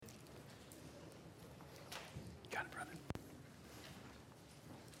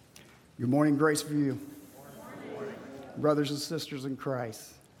Good morning, Grace for you, brothers and sisters in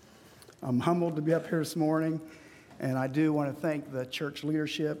Christ. I'm humbled to be up here this morning, and I do want to thank the church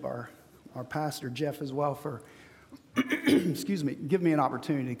leadership, our pastor Jeff as well, for give me an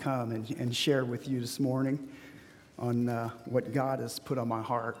opportunity to come and share with you this morning on what God has put on my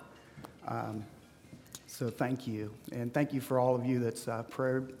heart. So thank you, and thank you for all of you that's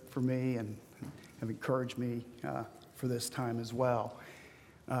prayed for me and have encouraged me for this time as well.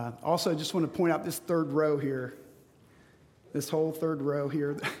 Also, I just want to point out this third row here, this whole third row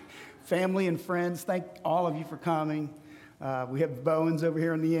here. Family and friends, thank all of you for coming. We have Bowens over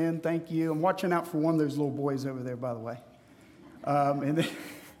here in the end. Thank you. I'm watching out for one of those little boys over there, by the way. And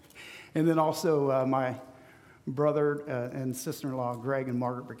then also my brother and sister-in-law, Greg and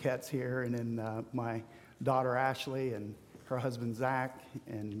Margaret Burkett's here, and then my daughter, Ashley, and her husband, Zach,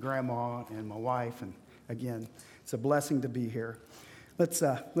 and grandma, and my wife. And again, it's a blessing to be here.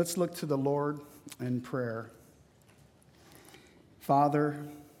 Let's look to the Lord in prayer. Father,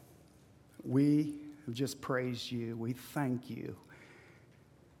 we have just praised you. We thank you.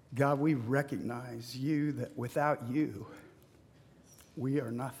 God, we recognize you that without you, we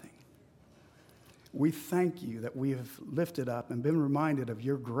are nothing. We thank you that we have lifted up and been reminded of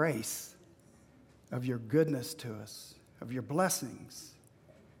your grace, of your goodness to us, of your blessings.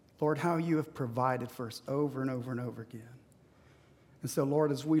 Lord, how you have provided for us over and over and over again. And so,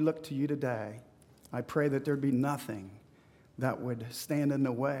 Lord, as we look to you today, I pray that there'd be nothing that would stand in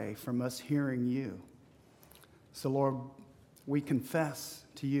the way from us hearing you. So, Lord, we confess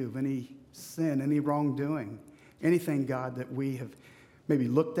to you of any sin, any wrongdoing, anything, God, that we have maybe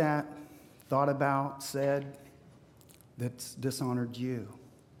looked at, thought about, said that's dishonored you.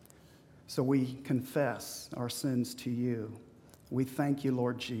 So we confess our sins to you. We thank you,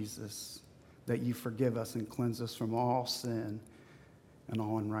 Lord Jesus, that you forgive us and cleanse us from all sin and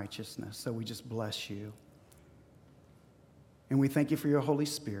all unrighteousness. So we just bless you. And we thank you for your Holy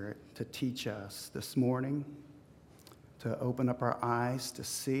Spirit to teach us this morning, to open up our eyes to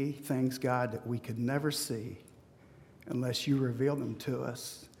see things, God, that we could never see unless you reveal them to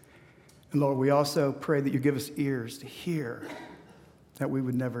us. And Lord, we also pray that you give us ears to hear that we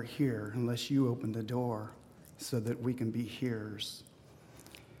would never hear unless you open the door so that we can be hearers.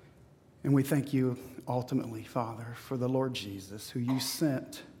 And we thank you ultimately, Father, for the Lord Jesus, who you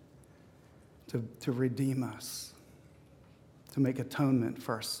sent to redeem us, to make atonement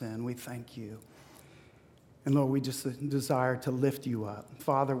for our sin. We thank you. And Lord, we just desire to lift you up.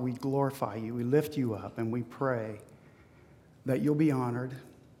 Father, we glorify you. We lift you up, and we pray that you'll be honored.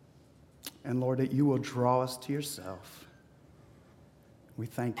 And Lord, that you will draw us to yourself. We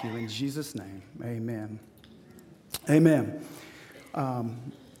thank you in Jesus' name. Amen. Amen.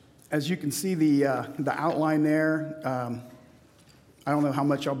 As you can see the outline there, I don't know how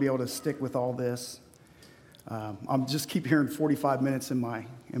much I'll be able to stick with all this. I'll just keep hearing 45 minutes in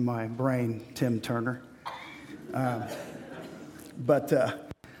my brain, Tim Turner. But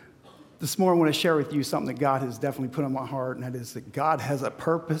this morning I want to share with you something that God has definitely put on my heart, and that is that God has a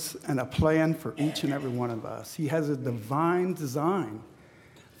purpose and a plan for each and every one of us. He has a divine design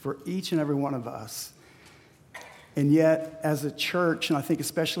for each and every one of us. And yet, as a church, and I think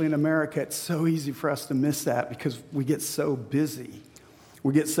especially in America, it's so easy for us to miss that because we get so busy.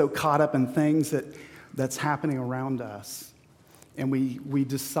 We get so caught up in things that's happening around us. And we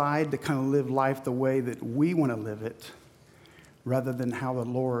decide to kind of live life the way that we want to live it rather than how the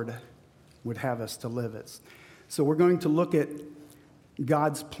Lord would have us to live it. So we're going to look at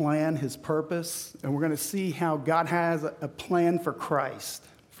God's plan, his purpose, and we're going to see how God has a plan for Christ,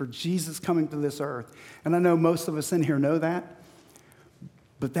 for Jesus coming to this earth. And I know most of us in here know that,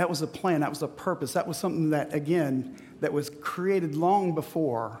 but that was a plan, that was a purpose, that was something that, again, that was created long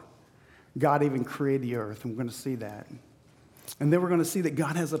before God even created the earth, and we're going to see that. And then we're going to see that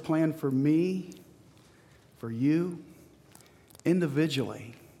God has a plan for me, for you,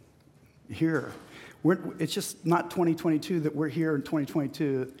 individually, here. It's just not 2022 that we're here in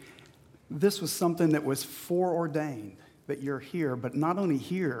 2022. This was something that was foreordained, that you're here, but not only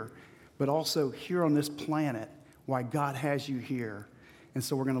here, but also here on this planet, why God has you here. And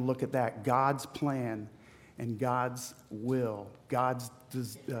so we're going to look at that, God's plan and God's will, God's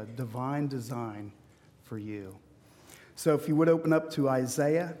divine design for you. So if you would open up to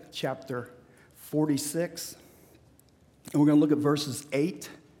Isaiah chapter 46, and we're going to look at verses 8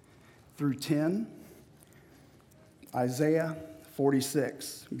 through 10. Isaiah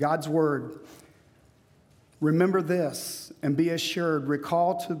 46, God's word. Remember this and be assured,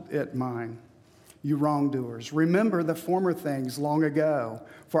 recall to it mind, you wrongdoers. Remember the former things long ago,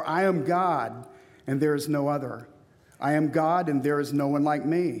 for I am God and there is no other. I am God and there is no one like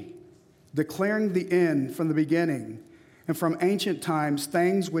me. declaring the end from the beginning, and from ancient times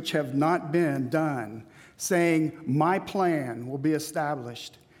things which have not been done, saying, my plan will be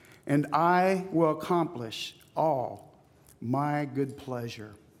established, and I will accomplish all my good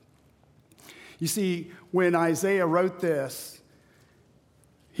pleasure. You see, when Isaiah wrote this,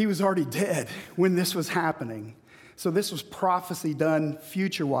 he was already dead when this was happening. So this was prophecy done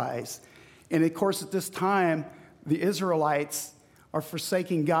future-wise. And of course, at this time, the Israelites are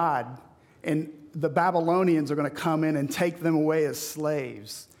forsaking God, and the Babylonians are going to come in and take them away as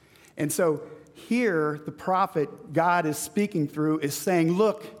slaves. And so here, the prophet God is speaking through is saying,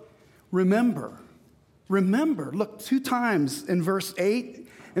 look, remember. Look, 2 times in verse 8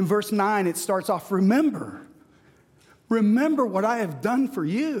 and verse 9, it starts off, remember. Remember what I have done for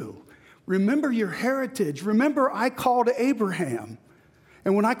you. Remember your heritage. Remember I called Abraham.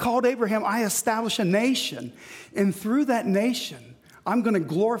 And when I called Abraham, I established a nation. And through that nation, I'm going to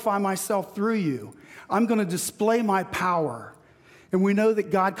glorify myself through you. I'm going to display my power. And we know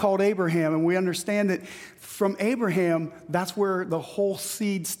that God called Abraham, and we understand that from Abraham, that's where the whole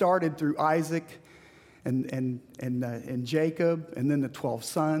seed started through Isaac and Jacob, and then the 12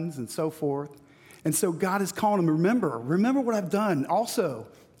 sons and so forth. And so God is calling him, remember what I've done. Also,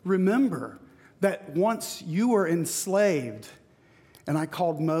 remember that once you were enslaved and I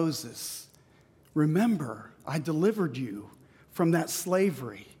called Moses, remember I delivered you from that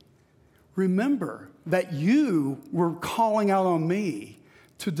slavery. Remember that you were calling out on me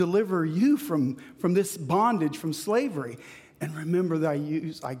to deliver you from this bondage, from slavery. And remember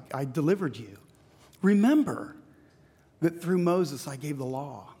that I delivered you. Remember that through Moses I gave the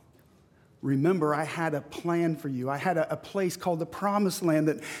law. Remember, I had a plan for you. I had a place called the Promised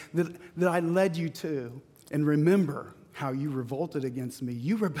Land that I led you to. And remember how you revolted against me.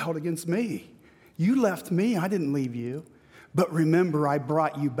 You rebelled against me. You left me. I didn't leave you. But remember, I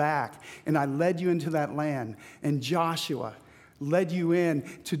brought you back, and I led you into that land. And Joshua led you in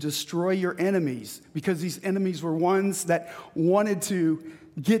to destroy your enemies, because these enemies were ones that wanted to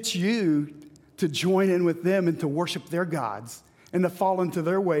get you to join in with them and to worship their gods and to fall into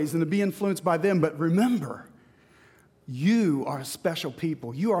their ways and to be influenced by them. But remember, you are a special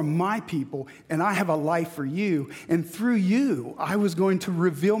people. You are my people, and I have a life for you. And through you, I was going to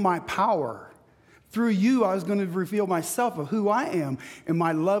reveal my power. Through you, I was going to reveal myself of who I am and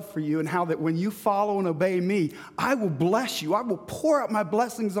my love for you, and how that when you follow and obey me, I will bless you. I will pour out my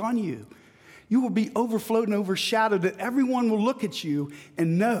blessings on you. You will be overflowed and overshadowed, that everyone will look at you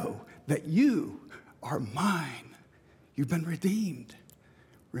and know that you are mine. You've been redeemed.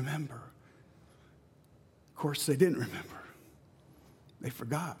 Remember. Of course, they didn't remember. They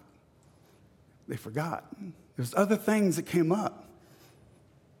forgot. There's other things that came up.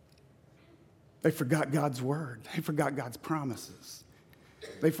 They forgot God's word. They forgot God's promises.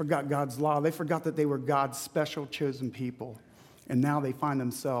 They forgot God's law. They forgot that they were God's special chosen people. And now they find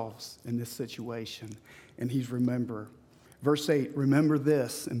themselves in this situation. And he's remember. Verse 8, remember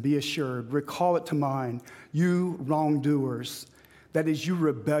this and be assured. Recall it to mind, you wrongdoers, that is, you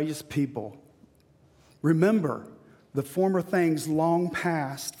rebellious people. Remember the former things long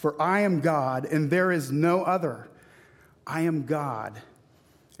past, for I am God and there is no other. I am God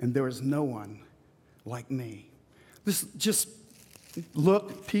and there is no one like me. Just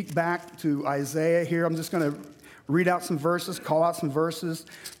peek back to Isaiah here. I'm just going to read out some verses, call out some verses.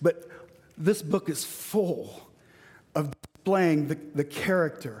 But this book is full of displaying the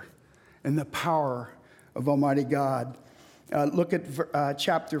character and the power of Almighty God. Look at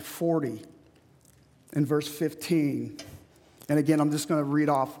chapter 40 and verse 15. And again, I'm just going to read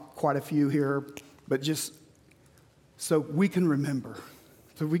off quite a few here, but just so we can remember,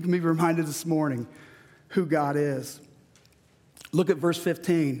 so we can be reminded this morning who God is. Look at verse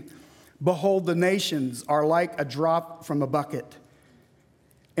 15. Behold, the nations are like a drop from a bucket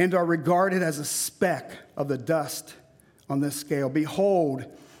and are regarded as a speck of the dust on this scale. Behold,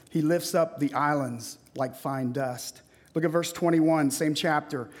 he lifts up the islands like fine dust. Look at verse 21, same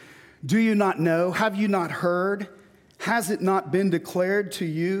chapter. Do you not know? Have you not heard? Has it not been declared to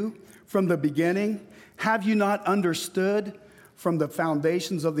you from the beginning? Have you not understood from the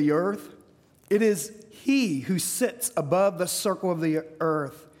foundations of the earth? It is he who sits above the circle of the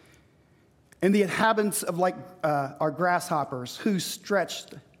earth, and the inhabitants of are grasshoppers, who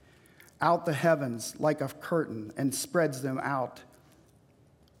stretched out the heavens like a curtain and spreads them out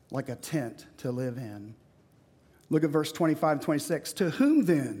like a tent to live in. Look at verse 25 and 26. To whom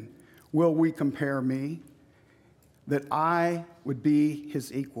then will we compare me, that I would be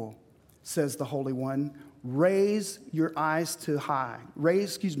his equal, says the Holy One. Raise your eyes on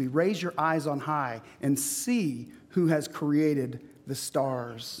high and see who has created the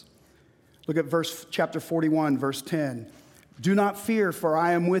stars. Look at chapter 41, verse 10. Do not fear, for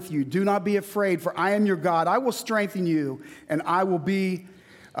I am with you. Do not be afraid, for I am your God. I will strengthen you, and I will be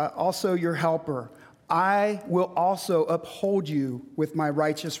also your helper. I will also uphold you with my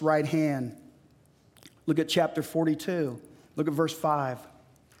righteous right hand. Look at chapter 42. Look at verse 5.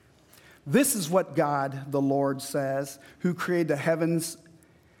 This is what God, the Lord, says, who created the heavens,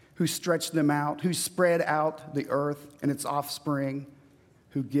 who stretched them out, who spread out the earth and its offspring,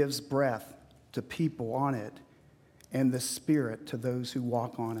 who gives breath to people on it and the spirit to those who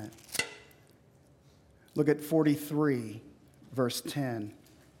walk on it. Look at 43, verse 10.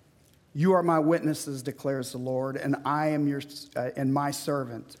 You are my witnesses, declares the Lord, and I am and my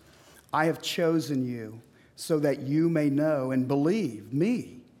servant. I have chosen you so that you may know and believe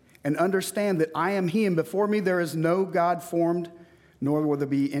me and understand that I am he, and before me there is no God formed, nor will there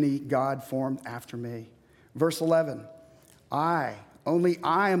be any God formed after me. Verse 11, only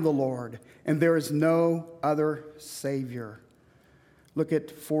I am the Lord, and there is no other Savior. Look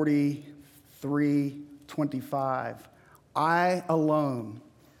at 43:25. I alone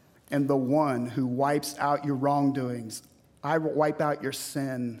am the one who wipes out your wrongdoings. I will wipe out your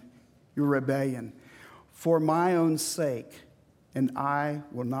sin, your rebellion, for my own sake, and I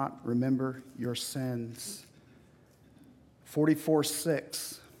will not remember your sins.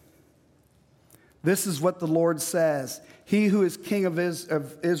 44:6. This is what the Lord says. He who is king of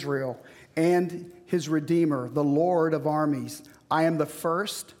Israel and his Redeemer, the Lord of armies. I am the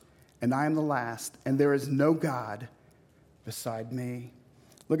first and I am the last, and there is no God beside me.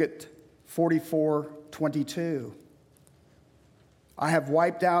 Look at 44:22. I have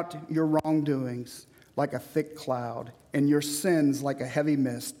wiped out your wrongdoings like a thick cloud, and your sins like a heavy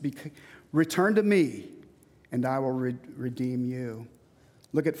mist. Return to me, and I will redeem you.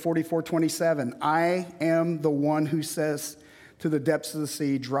 Look at 44:27. I am the one who says to the depths of the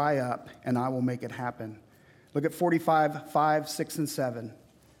sea, dry up, and I will make it happen. Look at 45:5, 6, and 7.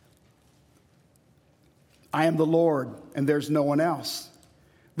 I am the Lord, and there's no one else.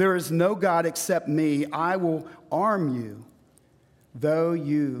 There is no God except me. I will arm you, though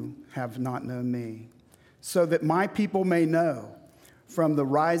you have not known me, so that my people may know from the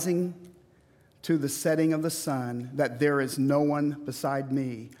rising to the setting of the sun that there is no one beside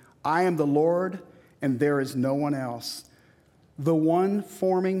me. I am the Lord, and there is no one else. The one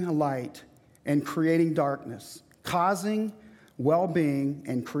forming a light and creating darkness, causing well-being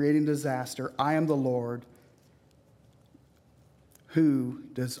and creating disaster. I am the Lord who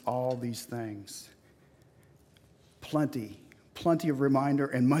does all these things. Plenty of reminder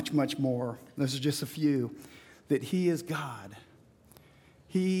and much, much more. Those are just a few. That he is God.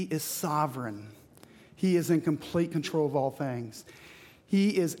 He is sovereign. He is in complete control of all things.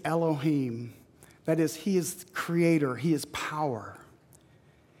 He is Elohim. That is, he is creator. He is power.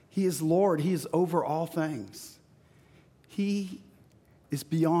 He is Lord. He is over all things. He is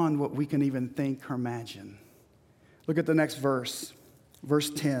beyond what we can even think or imagine. Look at the next verse. Verse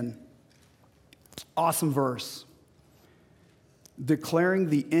 10. Awesome verse. Declaring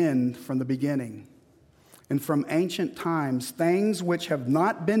the end from the beginning, and from ancient times, things which have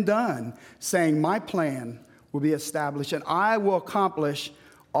not been done, saying, my plan will be established, and I will accomplish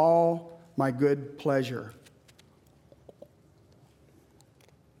all my good pleasure.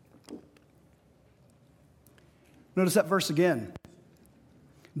 Notice that verse again.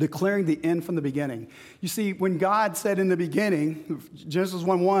 Declaring the end from the beginning. You see, when God said in the beginning, Genesis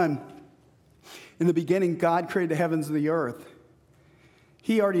 1:1, in the beginning, God created the heavens and the earth.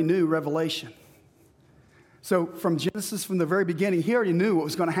 He already knew Revelation. So from Genesis, from the very beginning, he already knew what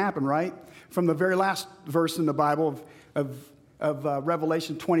was going to happen, right? From the very last verse in the Bible of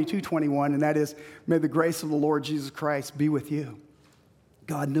Revelation 22:21, and that is, may the grace of the Lord Jesus Christ be with you.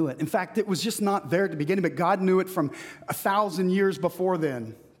 God knew it. In fact, it was just not there at the beginning, but God knew it from 1,000 years before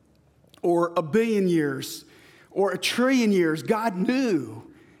then, or 1 billion years, or 1 trillion years. God knew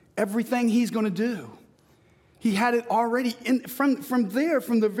everything he's going to do. He had it already from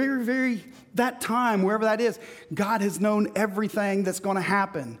the very, that time, wherever that is. God has known everything that's going to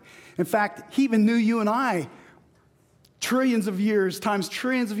happen. In fact, he even knew you and I trillions of years times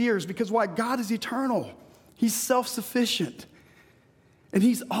trillions of years, because why? God is eternal. He's self-sufficient. And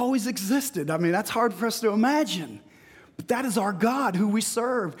he's always existed. I mean, that's hard for us to imagine. But that is our God who we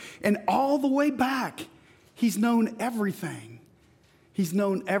serve. And all the way back, he's known everything. He's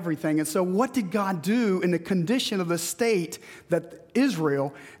known everything. And so what did God do in the condition of the state that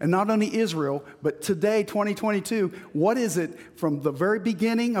Israel, and not only Israel, but today, 2022, what is it from the very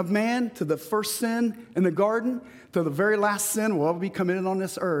beginning of man to the first sin in the garden to the very last sin will ever be committed on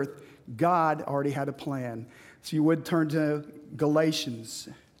this earth? God already had a plan. So you would turn to Galatians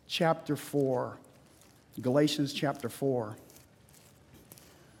chapter 4. Galatians chapter 4.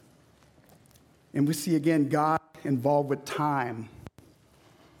 And we see again God involved with time.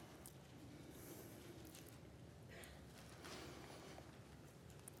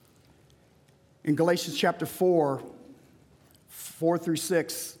 In Galatians chapter 4, 4 through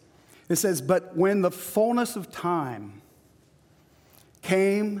 6, it says, "But when the fullness of time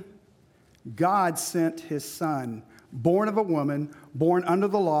came, God sent his Son, born of a woman, born under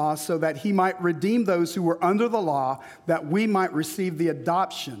the law, so that he might redeem those who were under the law, that we might receive the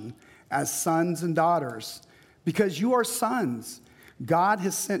adoption as sons and daughters. Because you are sons, God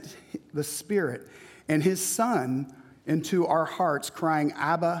has sent the Spirit and his Son into our hearts, crying,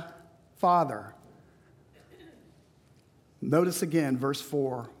 'Abba, Father.'" Notice again, verse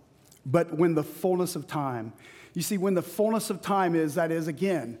 4. "But when the fullness of time." You see, when the fullness of time is, that is,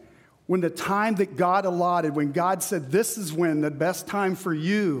 again, when the time that God allotted, when God said, this is when the best time for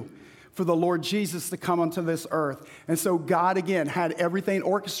you, for the Lord Jesus to come onto this earth. And so God, again, had everything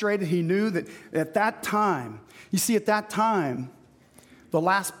orchestrated. He knew that at that time, you see, at that time, the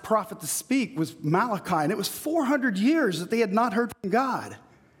last prophet to speak was Malachi, and it was 400 years that they had not heard from God.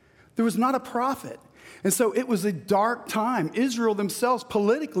 There was not a prophet. And so it was a dark time. Israel themselves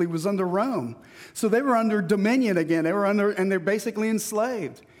politically was under Rome. So they were under dominion again. They were under, and they're basically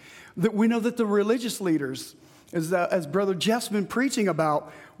enslaved. That we know that the religious leaders, as Brother Jeff's been preaching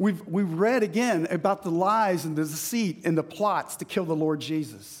about, we've read again about the lies and the deceit and the plots to kill the Lord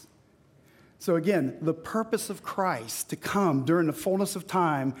Jesus. So again, the purpose of Christ to come during the fullness of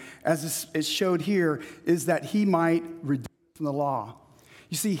time, as is showed here, is that he might redeem from the law.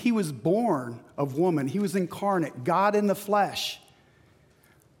 You see, he was born of woman. He was incarnate, God in the flesh.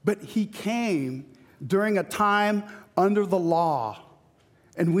 But he came during a time under the law.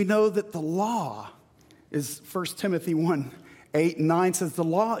 And we know that the law is 1 Timothy 1, 8 and 9 says, the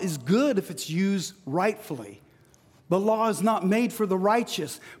law is good if it's used rightfully. The law is not made for the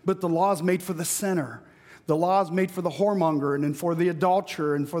righteous, but the law is made for the sinner. The law is made for the whoremonger and for the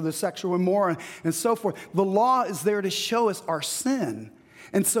adulterer and for the sexual immoral and so forth. The law is there to show us our sin.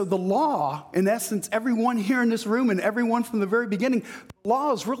 And so the law, in essence, everyone here in this room and everyone from the very beginning, the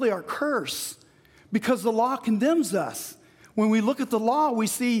law is really our curse because the law condemns us. When we look at the law, we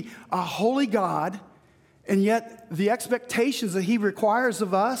see a holy God, and yet the expectations that he requires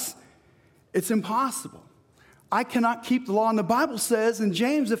of us, it's impossible. I cannot keep the law. And the Bible says in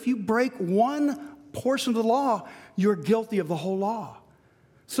James, if you break one portion of the law, you're guilty of the whole law.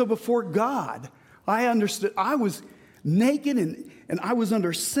 So before God, I understood I was naked and I was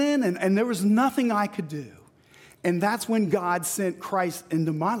under sin and there was nothing I could do. And that's when God sent Christ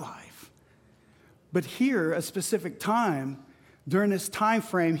into my life. But here, a specific time, during this time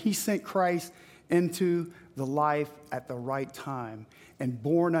frame, he sent Christ into the life at the right time and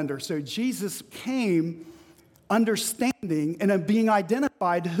born under. So Jesus came understanding and being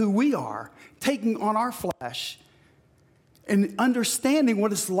identified to who we are, taking on our flesh and understanding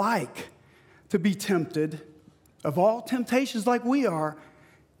what it's like to be tempted of all temptations like we are,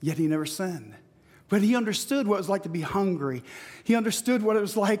 yet he never sinned. But he understood what it was like to be hungry. He understood what it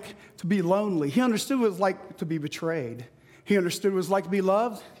was like to be lonely. He understood what it was like to be betrayed. He understood what it was like to be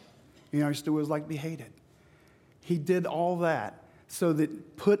loved. He understood what it was like to be hated. He did all that so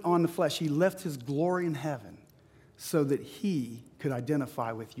that put on the flesh, he left his glory in heaven so that he could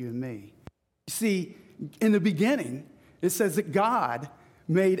identify with you and me. You see, in the beginning, it says that God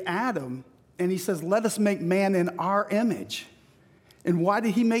made Adam, and he says, let us make man in our image. And why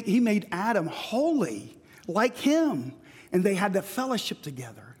did he make? He made Adam holy, like him. And they had that fellowship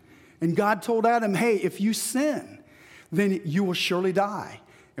together. And God told Adam, hey, if you sin, then you will surely die.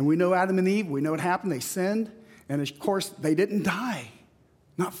 And we know Adam and Eve, we know what happened. They sinned. And of course, they didn't die.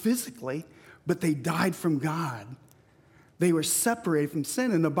 Not physically, but they died from God. They were separated from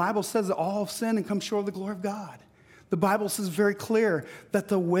sin. And the Bible says that all have sinned and come short of the glory of God. The Bible says very clear that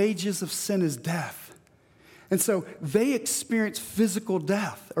the wages of sin is death. And so they experienced physical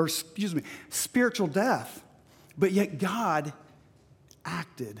death, or spiritual death. But yet God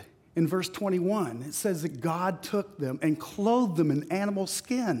acted. In verse 21, it says that God took them and clothed them in animal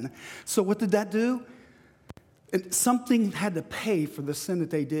skin. So what did that do? Something had to pay for the sin that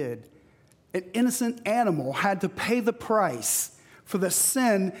they did. An innocent animal had to pay the price for the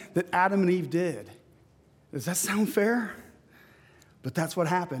sin that Adam and Eve did. Does that sound fair? But that's what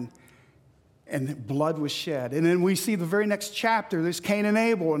happened. And blood was shed. And then we see the very next chapter, there's Cain and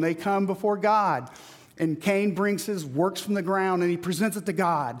Abel, and they come before God. And Cain brings his works from the ground, and he presents it to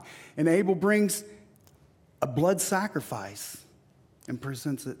God. And Abel brings a blood sacrifice and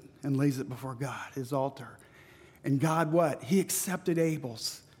presents it and lays it before God, his altar. And God what? He accepted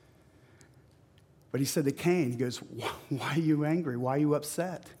Abel's. But he said to Cain, he goes, why are you angry? Why are you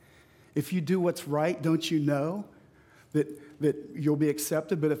upset? If you do what's right, don't you know that you'll be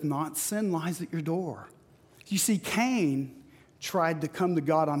accepted? But if not, sin lies at your door. You see, Cain tried to come to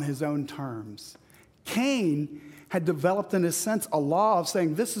God on his own terms. Cain had developed in his sense a law of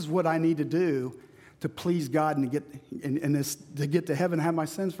saying, this is what I need to do to please God and to get to heaven and have my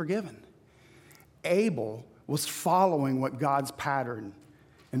sins forgiven. Abel was following what God's pattern,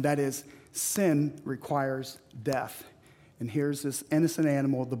 and that is sin requires death. And here's this innocent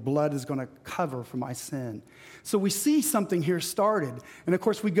animal. The blood is going to cover for my sin. So we see something here started. And of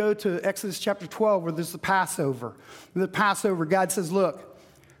course, we go to Exodus chapter 12 where there's the Passover. In the Passover, God says, look,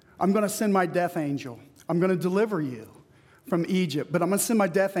 I'm going to send my death angel. I'm going to deliver you from Egypt, but I'm going to send my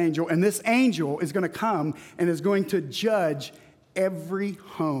death angel, and this angel is going to come and is going to judge every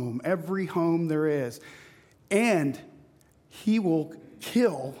home there is. And he will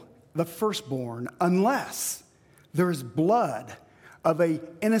kill the firstborn unless there is blood of an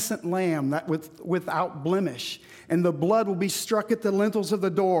innocent lamb that without blemish. And the blood will be struck at the lintels of the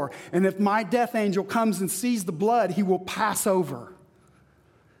door. And if my death angel comes and sees the blood, he will pass over.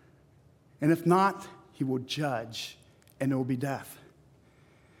 And if not, he will judge, and it will be death.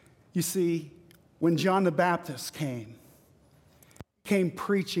 You see, when John the Baptist came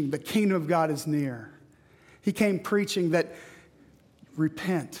preaching, the kingdom of God is near. He came preaching that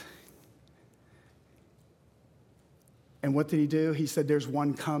repent. And what did he do? He said, there's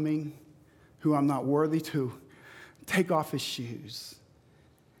one coming who I'm not worthy to take off his shoes.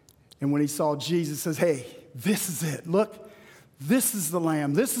 And when he saw Jesus, he says, hey, this is it. Look, this is the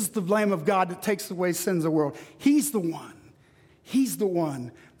Lamb. This is the Lamb of God that takes away sins of the world. He's the one. He's the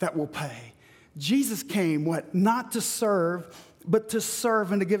one that will pay. Jesus came, what? Not to serve, but to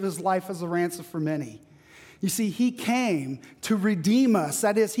serve and to give his life as a ransom for many. You see, he came to redeem us.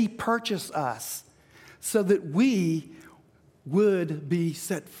 That is, he purchased us so that we would be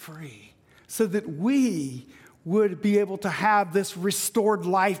set free, so that we would be able to have this restored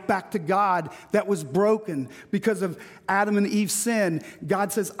life back to God that was broken because of Adam and Eve's sin.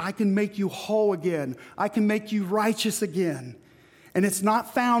 God says, I can make you whole again. I can make you righteous again. And it's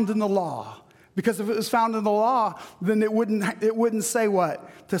not found in the law. Because if it was found in the law, then it wouldn't say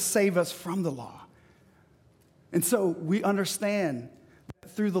what? To save us from the law. And so we understand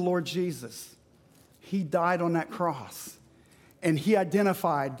that through the Lord Jesus, he died on that cross. And he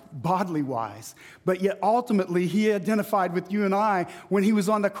identified bodily wise. But yet ultimately, he identified with you and I when he was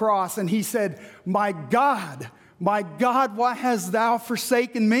on the cross. And he said, my God, why hast thou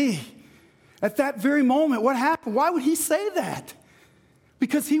forsaken me? At that very moment, what happened? Why would he say that?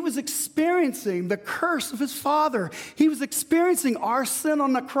 Because he was experiencing the curse of his Father. He was experiencing our sin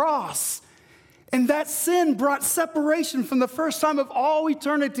on the cross. And that sin brought separation from the first time of all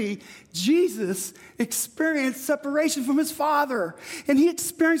eternity. Jesus experienced separation from his Father. And he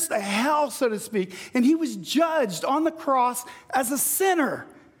experienced the hell, so to speak. And he was judged on the cross as a sinner,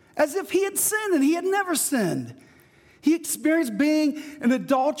 as if he had sinned and he had never sinned. He experienced being an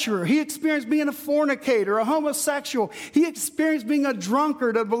adulterer. He experienced being a fornicator, a homosexual. He experienced being a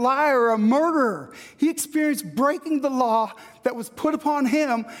drunkard, a liar, a murderer. He experienced breaking the law that was put upon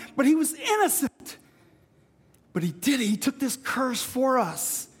him, but he was innocent. But he did it. He took this curse for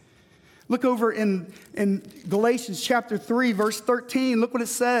us. Look over in Galatians chapter 3, verse 13. Look what it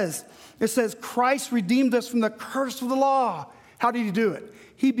says. It says, Christ redeemed us from the curse of the law. How did he do it?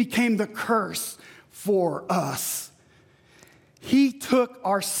 He became the curse for us. He took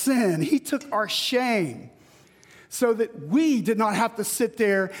our sin. He took our shame so that we did not have to sit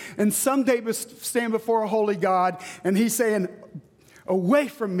there and someday stand before a holy God and he's saying, away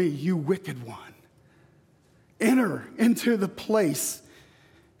from me, you wicked one. Enter into the place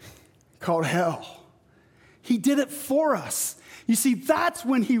called hell. He did it for us. You see, that's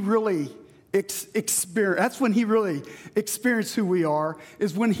when he really experienced who we are,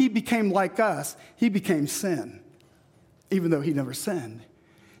 is when he became like us. He became sin. Even though he never sinned.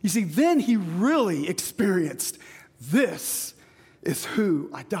 You see, then he really experienced, this is who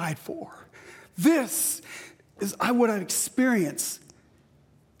I died for. This is what I experienced.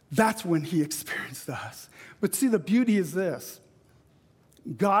 That's when he experienced us. But see, the beauty is this.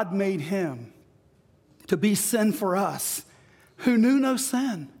 God made him to be sin for us who knew no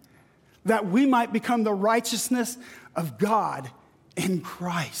sin, that we might become the righteousness of God in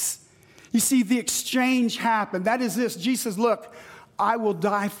Christ. You see, the exchange happened. That is this. Jesus says, look, I will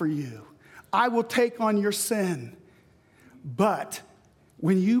die for you. I will take on your sin. But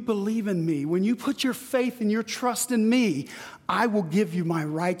when you believe in me, when you put your faith and your trust in me, I will give you my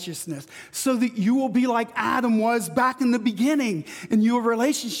righteousness so that you will be like Adam was back in the beginning, and your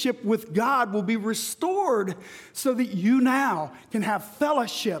relationship with God will be restored so that you now can have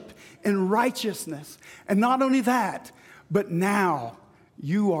fellowship and righteousness. And not only that, but now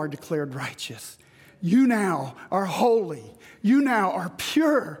you are declared righteous. You now are holy. You now are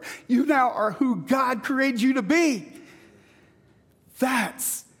pure. You now are who God created you to be.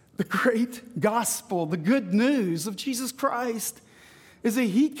 That's the great gospel, the good news of Jesus Christ, is that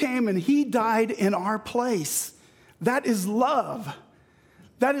he came and he died in our place. That is love.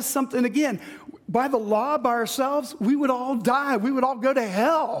 That is something, again, by the law, by ourselves, we would all die. We would all go to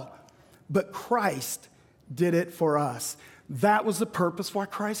hell. But Christ did it for us. That was the purpose why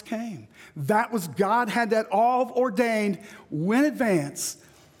Christ came. That was, God had that all ordained in advance,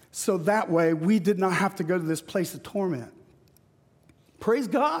 so that way we did not have to go to this place of torment. Praise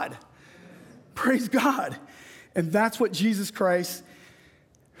God. Praise God. And that's what Jesus Christ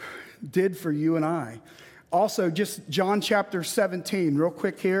did for you and I. Also, just John chapter 17, real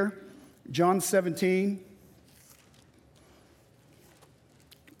quick here. John 17.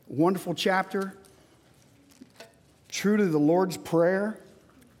 Wonderful chapter. True to the Lord's Prayer.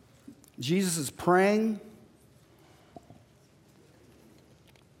 Jesus is praying.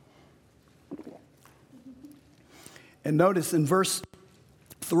 And notice in verse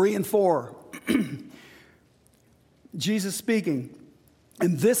 3 and 4, Jesus speaking,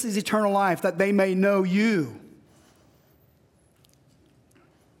 and this is eternal life, that they may know you.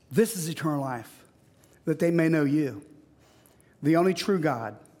 This is eternal life, that they may know you, the only true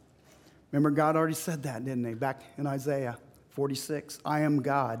God. Remember, God already said that, didn't he? Back in Isaiah 46, I am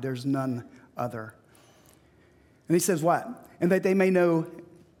God, there's none other. And he says what? And that they may know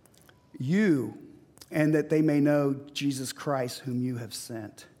you, and that they may know Jesus Christ, whom you have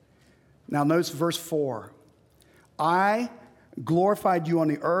sent. Now notice verse 4. I glorified you on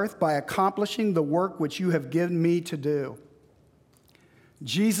the earth by accomplishing the work which you have given me to do.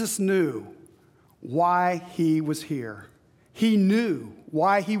 Jesus knew why he was here. He knew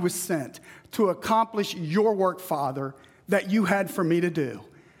why he was sent, to accomplish your work, Father, that you had for me to do.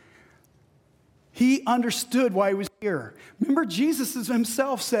 He understood why he was here. Remember, Jesus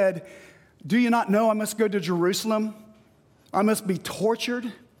himself said, do you not know I must go to Jerusalem? I must be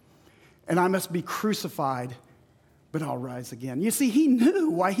tortured, and I must be crucified, but I'll rise again. You see, he knew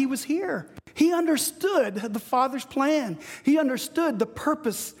why he was here. He understood the Father's plan. He understood the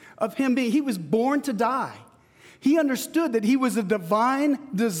purpose of him being. He was born to die. He understood that he was a divine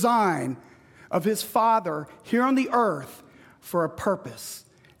design of his Father here on the earth for a purpose.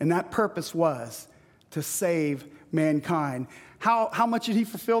 And that purpose was to save mankind. How much did he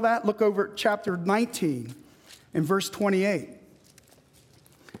fulfill that? Look over at chapter 19 and verse 28.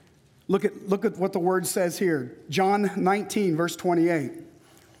 Look at what the word says here. John 19, verse 28.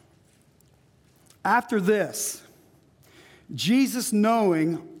 After this, Jesus,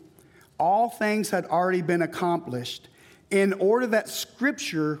 knowing all things had already been accomplished, in order that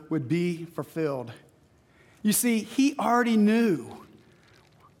Scripture would be fulfilled. You see, he already knew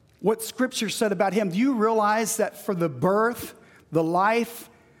what Scripture said about him. Do you realize that for the birth, the life,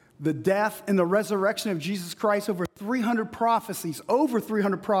 the death, and the resurrection of Jesus Christ, over 300 prophecies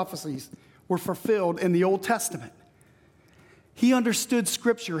were fulfilled in the Old Testament? He understood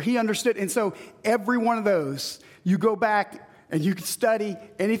Scripture. He understood. And so every one of those, you go back and you can study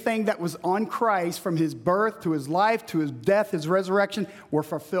anything that was on Christ from his birth to his life to his death, his resurrection, were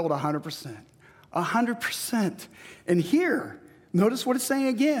fulfilled 100%. 100%. And here, notice what it's saying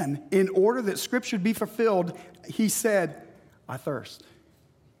again. In order that Scripture be fulfilled, he said, I thirst.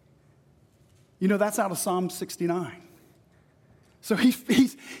 You know, that's out of Psalm 69. So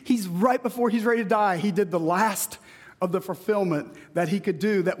he's right before he's ready to die. He did the last of the fulfillment that he could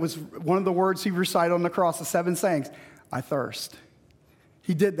do. That was one of the words he recited on the cross, the 7 sayings. I thirst.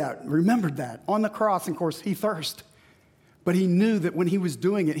 He did that, remembered that. On the cross, of course, he thirsted. But he knew that when he was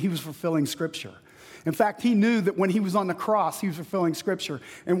doing it, he was fulfilling Scripture. In fact, he knew that when he was on the cross, he was fulfilling Scripture.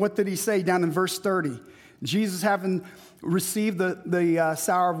 And what did he say down in verse 30? Jesus, having received the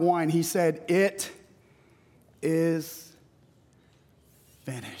sour of wine, he said, it is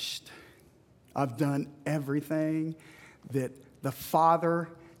finished. I've done everything that the Father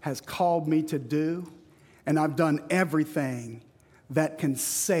has called me to do, and I've done everything that can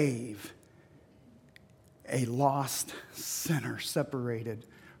save a lost sinner separated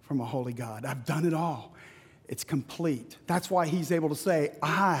from a holy God. I've done it all. It's complete. That's why he's able to say,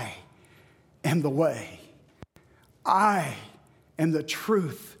 I am the way. I am the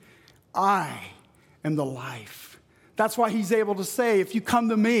truth. I am the life. That's why he's able to say, if you come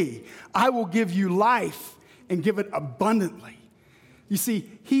to me, I will give you life and give it abundantly. You see,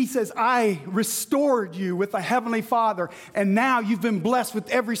 he says, I restored you with a heavenly Father, and now you've been blessed with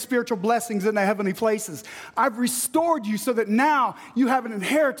every spiritual blessings in the heavenly places. I've restored you so that now you have an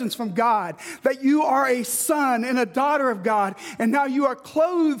inheritance from God, that you are a son and a daughter of God, and now you are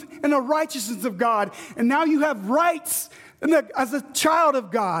clothed in the righteousness of God, and now you have rights as a child of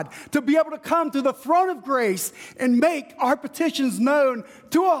God to be able to come to the throne of grace and make our petitions known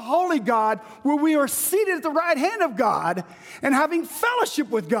to a holy God where we are seated at the right hand of God and having fellowship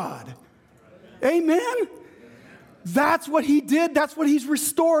with God. Amen? That's what he did. That's what he's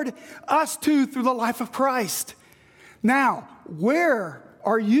restored us to through the life of Christ. Now, where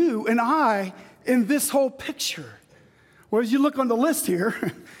are you and I in this whole picture? Well, as you look on the list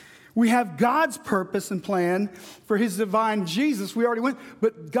here, we have God's purpose and plan for his divine Jesus. We already went,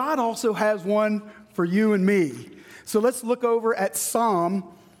 but God also has one for you and me. So let's look over at Psalm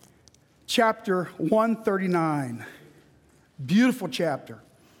chapter 139. Beautiful chapter.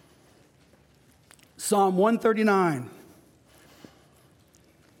 Psalm 139.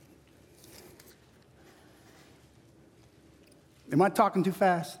 Am I talking too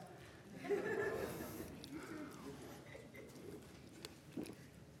fast?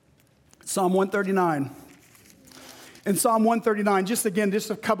 Psalm 139. In Psalm 139, just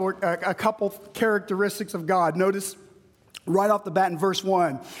a couple characteristics of God. Notice right off the bat in verse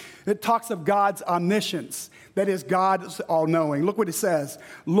 1, it talks of God's omniscience. That is, God is all-knowing. Look what it says.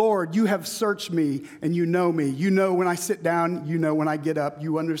 Lord, you have searched me and you know me. You know when I sit down, you know when I get up.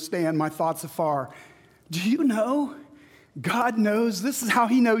 You understand my thoughts afar. Do you know? God knows. This is how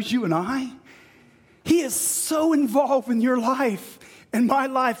he knows you and I. He is so involved in your life. In my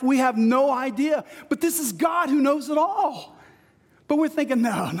life, we have no idea. But this is God who knows it all. But we're thinking,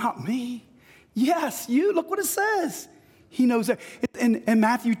 no, not me. Yes, you. Look what it says. He knows that. In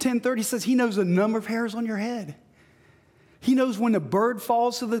Matthew 10:30, he says he knows the number of hairs on your head. He knows when a bird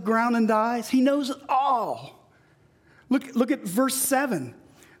falls to the ground and dies. He knows it all. Look at verse 7.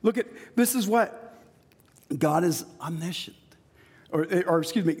 This is what God is omniscient. Or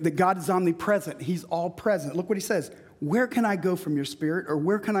excuse me, that God is omnipresent. He's all present. Look what he says. Where can I go from your spirit, or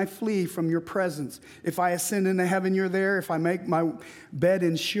where can I flee from your presence? If I ascend into heaven, you're there. If I make my bed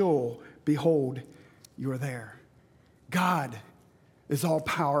in Sheol, behold, you're there. God is all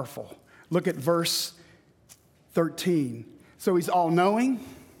powerful. Look at verse 13. So he's all knowing,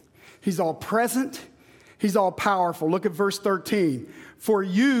 he's all present, he's all powerful. Look at verse 13. For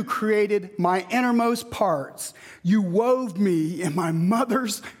you created my innermost parts. You wove me in my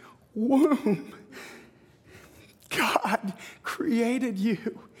mother's womb. God created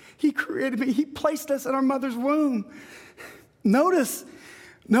you. He created me. He placed us in our mother's womb. Notice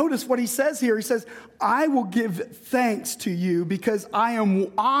what he says here. He says, I will give thanks to you because I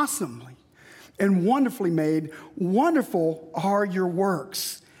am awesomely and wonderfully made. Wonderful are your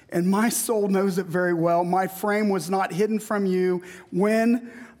works, and my soul knows it very well. My frame was not hidden from you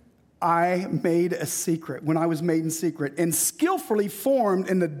when I was made in secret and skillfully formed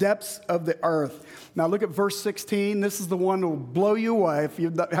in the depths of the earth. Now look at verse 16. This is the one that will blow you away if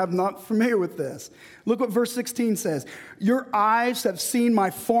you have not familiar with this. Look what verse 16 says. Your eyes have seen my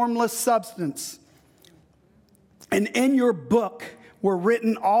formless substance, and in your book were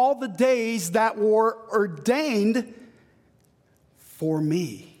written all the days that were ordained for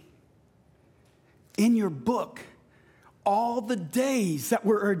me. In your book, all the days that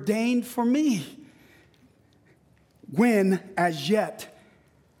were ordained for me, when as yet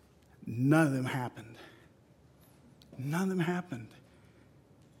none of them happened. None of them happened.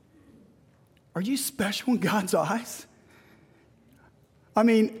 Are you special in God's eyes? I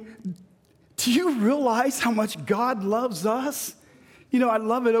mean, do you realize how much God loves us? You know, I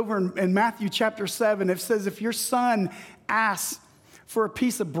love it over in Matthew chapter 7. It says, if your son asks for a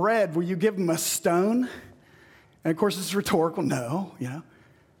piece of bread, will you give him a stone? And of course, it's rhetorical. No, you know.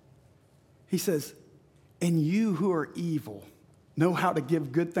 He says, and you who are evil know how to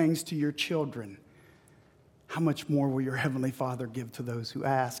give good things to your children. How much more will your heavenly Father give to those who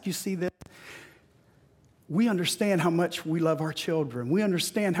ask? You see this? We understand how much we love our children. We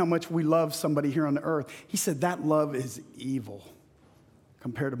understand how much we love somebody here on the earth. He said that love is evil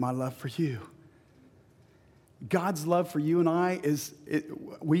compared to my love for you. God's love for you and I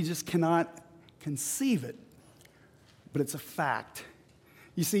we just cannot conceive it. But it's a fact.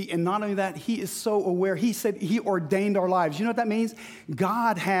 You see, and not only that, he is so aware. He said he ordained our lives. You know what that means?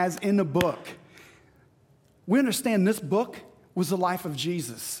 God has in the book. We understand this book was the life of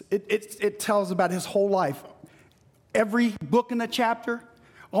Jesus. It tells about his whole life. Every book in the chapter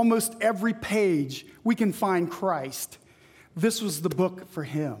Almost every page, we can find Christ. This was the book for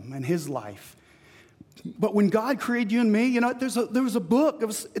him and his life. But when God created you and me, there was a book.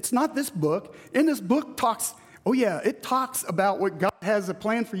 It's not this book. In this book it talks about what God has a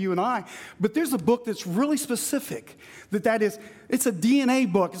plan for you and I. But there's a book that's really specific. It's a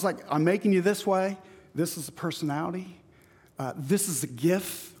DNA book. It's like, I'm making you this way. This is a personality. This is a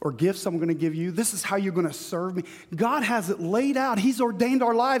gift or gifts I'm going to give you. This is how you're going to serve me. God has it laid out. He's ordained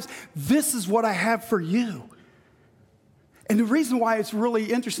our lives. This is what I have for you. And the reason why it's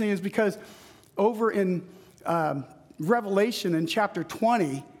really interesting is because over in Revelation in chapter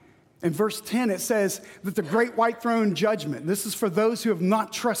 20, in verse 10, it says that the great white throne judgment, this is for those who have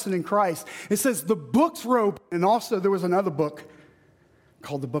not trusted in Christ. It says the books were open, and also there was another book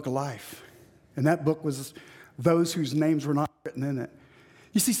called the Book of Life. And that book was those whose names were not written in it.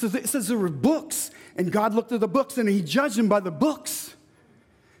 You see, so it says there were books, and God looked at the books, and he judged them by the books.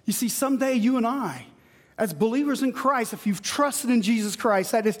 You see, someday you and I, as believers in Christ, if you've trusted in Jesus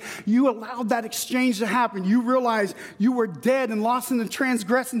Christ, that is, you allowed that exchange to happen. You realize you were dead and lost in the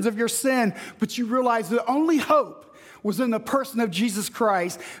transgressions of your sin, but you realize the only hope was in the person of Jesus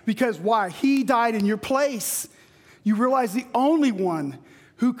Christ, because why? He died in your place. You realize the only one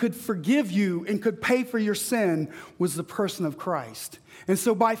who could forgive you and could pay for your sin was the person of Christ. And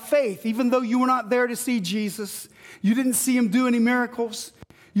so by faith, even though you were not there to see Jesus, you didn't see him do any miracles,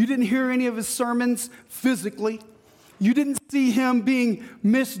 you didn't hear any of his sermons physically, you didn't see him being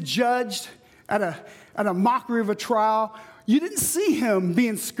misjudged at a mockery of a trial, you didn't see him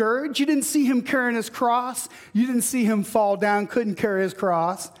being scourged, you didn't see him carrying his cross, you didn't see him fall down, couldn't carry his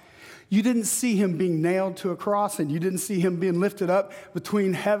cross. You didn't see him being nailed to a cross, and you didn't see him being lifted up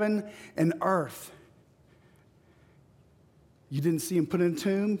between heaven and earth. You didn't see him put in a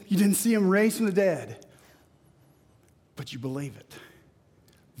tomb. You didn't see him raised from the dead. But you believe it.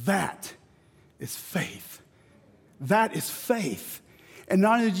 That is faith. That is faith. And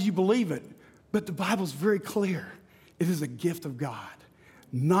not only do you believe it, but the Bible's very clear. It is a gift of God,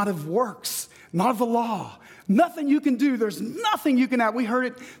 not of works, not of the law. Nothing you can do. There's nothing you can add. We heard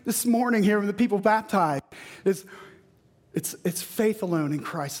it this morning here when the people baptized. It's faith alone in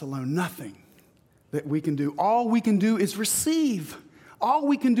Christ alone. Nothing that we can do. All we can do is receive. All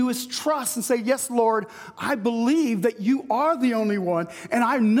we can do is trust and say, yes, Lord, I believe that you are the only one, and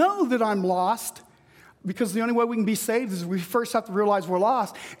I know that I'm lost, because the only way we can be saved is we first have to realize we're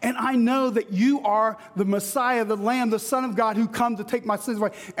lost. And I know that you are the Messiah, the Lamb, the Son of God who come to take my sins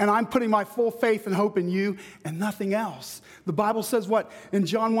away. And I'm putting my full faith and hope in you and nothing else. The Bible says what? In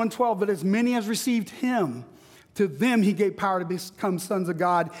John 1:12, that as many as received him, to them he gave power to become sons of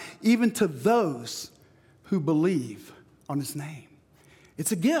God, even to those who believe on his name.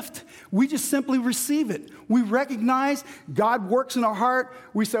 It's a gift. We just simply receive it. We recognize God works in our heart.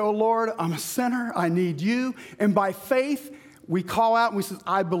 We say, oh, Lord, I'm a sinner. I need you. And by faith, we call out and we say,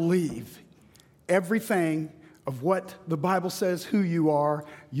 I believe everything of what the Bible says who you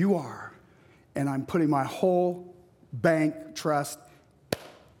are. And I'm putting my whole bank trust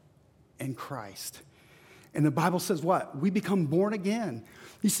in Christ. And the Bible says what? We become born again.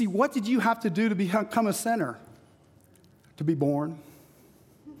 You see, what did you have to do to become a sinner? To be born.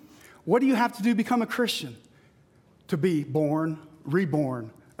 What do you have to do to become a Christian? To be born,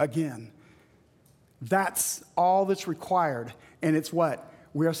 reborn again. That's all that's required. And it's what?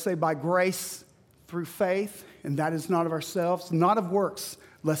 We are saved by grace through faith, and that is not of ourselves, not of works,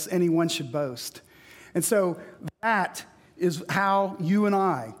 lest anyone should boast. And so that is how you and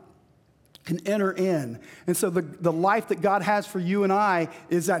I can enter in. And so the life that God has for you and I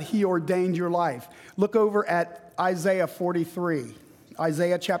is that he ordained your life. Look over at Isaiah 43.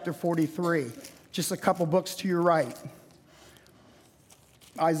 Isaiah chapter 43, just a couple books to your right.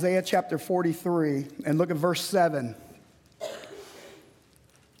 Isaiah chapter 43, and look at verse 7.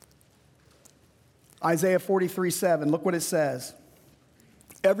 Isaiah 43:7, look what it says.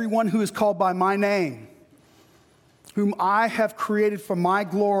 Everyone who is called by my name, whom I have created for my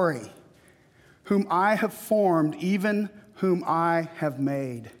glory, whom I have formed, even whom I have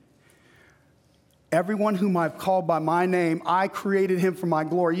made. Everyone whom I've called by my name, I created him for my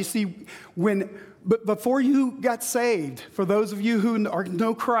glory. You see, but before you got saved, for those of you who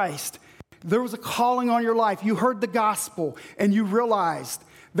know Christ, there was a calling on your life. You heard the gospel, and you realized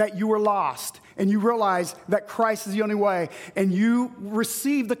that you were lost, and you realized that Christ is the only way, and you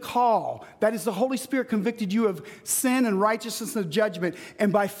received the call. That is, the Holy Spirit convicted you of sin and righteousness and judgment,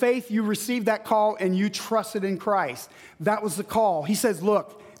 and by faith you received that call, and you trusted in Christ. That was the call. He says,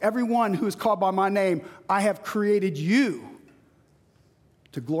 look, everyone who is called by my name, I have created you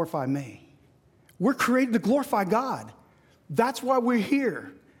to glorify me. We're created to glorify God. That's why we're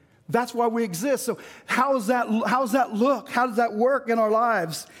here. That's why we exist. So how's that look? How does that work in our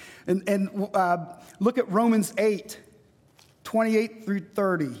lives? And look at Romans 8, 28 through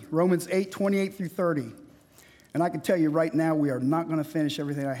 30. Romans 8, 28 through 30. And I can tell you right now, we are not going to finish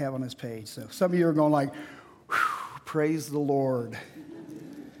everything I have on this page. So some of you are going like, praise the Lord.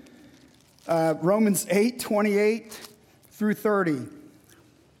 Romans 8, 28 through 30.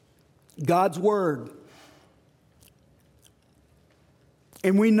 God's word.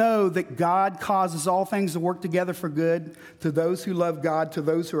 And we know that God causes all things to work together for good to those who love God, to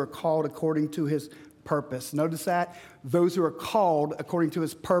those who are called according to his purpose. Notice that? Those who are called according to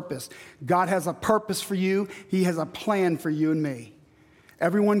his purpose. God has a purpose for you. He has a plan for you and me.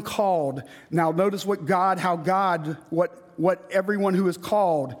 Everyone called. Now notice what everyone who is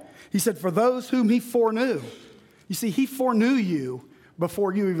called. He said, for those whom he foreknew. You see, he foreknew you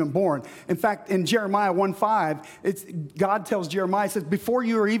before you were even born. In fact, in Jeremiah 1:5, God tells Jeremiah, he says, before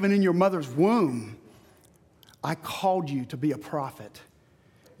you were even in your mother's womb, I called you to be a prophet.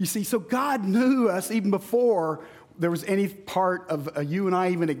 You see, so God knew us even before there was any part of you and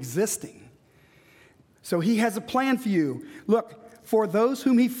I even existing. So he has a plan for you. Look, for those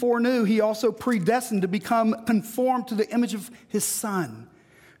whom he foreknew, he also predestined to become conformed to the image of his Son,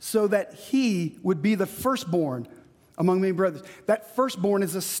 so that he would be the firstborn among many brothers. That firstborn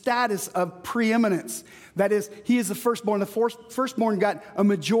is a status of preeminence. That is, he is the firstborn. The firstborn got a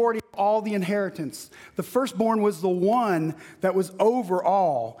majority of all the inheritance. The firstborn was the one that was over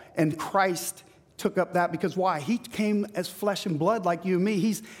all, and Christ took up that because why? He came as flesh and blood like you and me.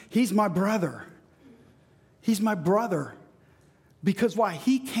 He's my brother. He's my brother. Because why?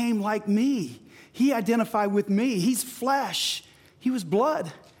 He came like me. He identified with me. He's flesh. He was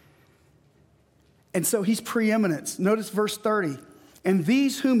blood. And so he's preeminence. Notice verse 30. And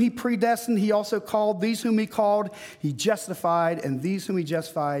these whom he predestined, he also called. These whom he called, he justified. And these whom he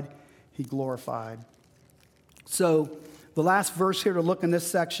justified, he glorified. So the last verse here to look in this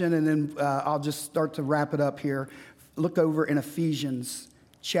section, and then I'll just start to wrap it up here. Look over in Ephesians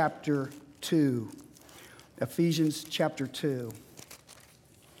chapter 2. Ephesians chapter 2.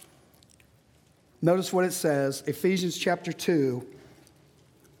 Notice what it says. Ephesians chapter 2.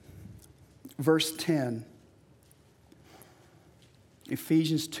 Verse 10,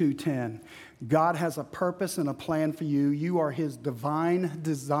 Ephesians 2:10. God has a purpose and a plan for you. You are his divine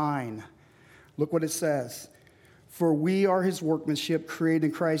design. Look what it says. For we are his workmanship, created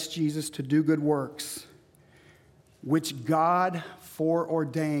in Christ Jesus to do good works, which God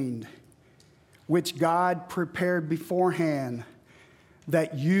foreordained, which God prepared beforehand,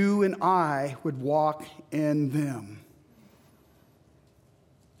 that you and I would walk in them.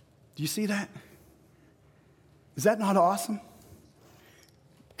 Do you see that? Is that not awesome?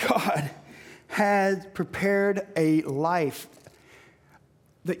 God has prepared a life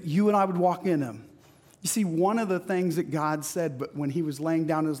that you and I would walk in them. You see, one of the things that God said, but when he was laying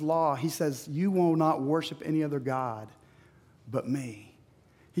down his law, he says, you will not worship any other God but me.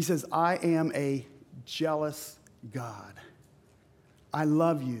 He says, I am a jealous God. I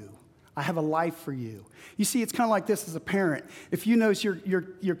love you. I have a life for you. You see, it's kind of like this as a parent. If you notice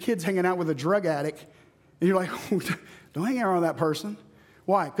your kid's hanging out with a drug addict, and you're like, don't hang around with that person.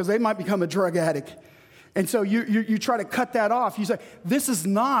 Why? Because they might become a drug addict. And so you try to cut that off. You say, this is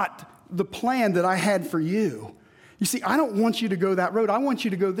not the plan that I had for you. You see, I don't want you to go that road. I want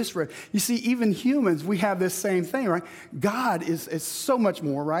you to go this road. You see, even humans, we have this same thing, right? God is so much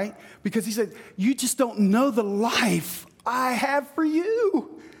more, right? Because he said, you just don't know the life I have for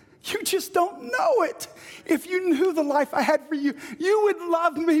you. You just don't know it. If you knew the life I had for you, you would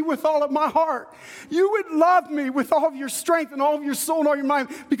love me with all of my heart. You would love me with all of your strength and all of your soul and all your mind,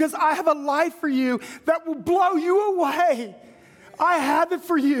 because I have a life for you that will blow you away. I have it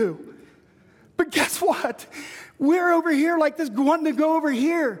for you. But guess what? We're over here like this, wanting to go over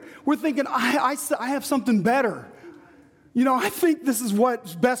here. We're thinking, I have something better. You know, I think this is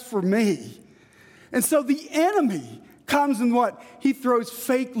what's best for me. And so the enemy comes and what? He throws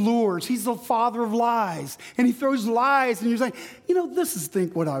fake lures. He's the father of lies. And he throws lies, and you're saying, you know, this is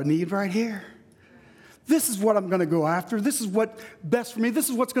what I need right here. This is what I'm going to go after. This is what's best for me. This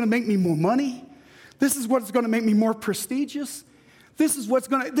is what's going to make me more money. This is what's going to make me more prestigious. This is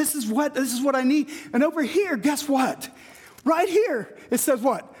what I need. And over here, guess what? Right here, it says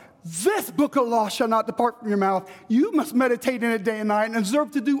what? This book of law shall not depart from your mouth. You must meditate in it day and night and observe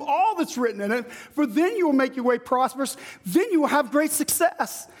to do all that's written in it, for then you will make your way prosperous. Then you will have great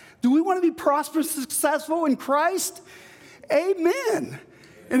success. Do we want to be prosperous, successful in Christ? Amen.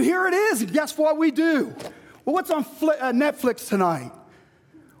 And here it is. And guess what we do? Well, what's on Netflix tonight?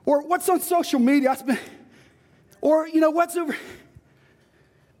 Or what's on social media? Or, you know, what's over...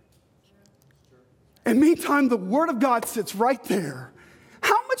 And meantime, the Word of God sits right there.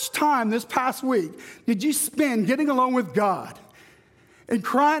 How much time this past week did you spend getting along with God and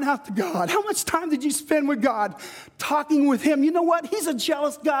crying out to God? How much time did you spend with God, talking with Him? You know what? He's a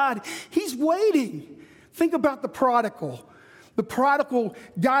jealous God. He's waiting. Think about the prodigal. The prodigal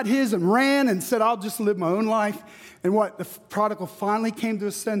got his and ran and said, I'll just live my own life. And what? The prodigal finally came to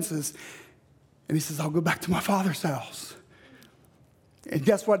his senses. And he says, I'll go back to my father's house. And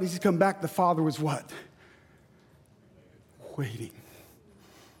guess what? As he come back, the father was what? Waiting.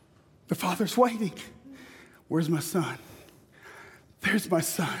 The father's waiting. Where's my son? There's my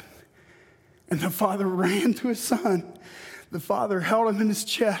son. And the father ran to his son. The father held him in his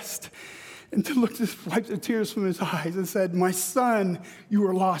chest and wiped the tears from his eyes and said, my son, you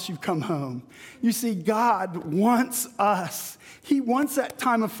were lost, you've come home. You see, God wants us. He wants that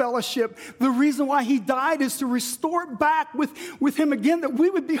time of fellowship. The reason why he died is to restore it back with him again, that we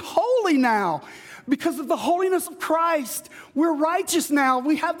would be holy now. Because of the holiness of Christ, we're righteous now.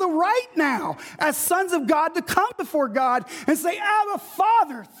 We have the right now as sons of God to come before God and say, Abba,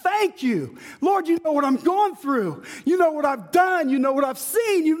 Father, thank you. Lord, you know what I'm going through. You know what I've done. You know what I've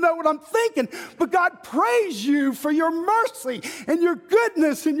seen. You know what I'm thinking. But God, praise you for your mercy and your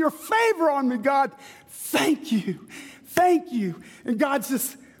goodness and your favor on me, God. Thank you. Thank you. And God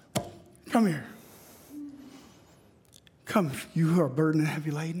says, come here. Come, you who are burdened and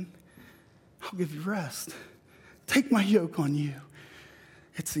heavy laden. I'll give you rest. Take my yoke on you.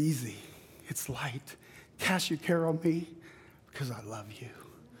 It's easy. It's light. Cast your care on me because I love you.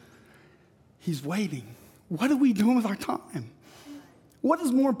 He's waiting. What are we doing with our time? What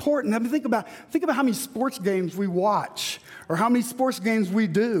is more important? I mean, think about how many sports games we watch or how many sports games we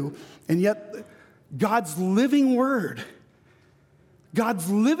do, and yet God's living word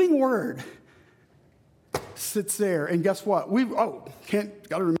sits there, and guess what? Got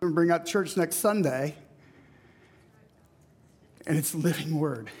to remember to bring out church next Sunday, and it's living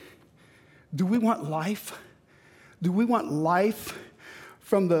word. Do we want life? Do we want life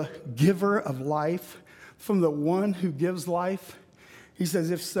from the giver of life, from the one who gives life? He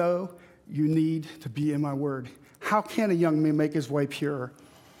says, if so, you need to be in my word. How can a young man make his way pure?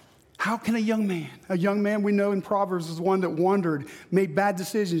 How can a young man we know in Proverbs is one that wandered, made bad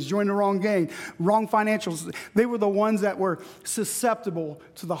decisions, joined the wrong gang, wrong financials. They were the ones that were susceptible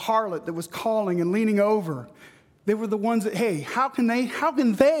to the harlot that was calling and leaning over. They were the ones that, hey, how can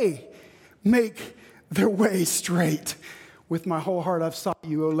they make their way straight? With my whole heart I've sought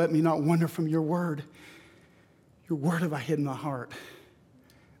you, oh, let me not wander from your word. Your word have I hid in my heart,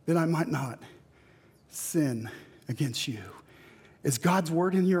 that I might not sin against you. Is God's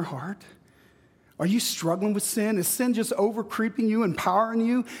word in your heart? Are you struggling with sin? Is sin just over-creeping you, empowering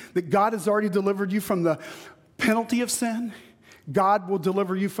you, that God has already delivered you from the penalty of sin? God will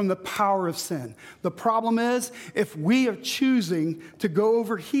deliver you from the power of sin. The problem is, if we are choosing to go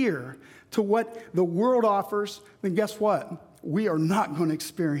over here to what the world offers, then guess what? We are not going to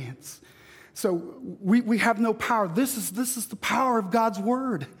experience. So we have no power. This is the power of God's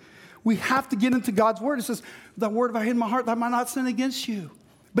word. We have to get into God's word. It says, the word have I hid in my heart that I might not sin against you.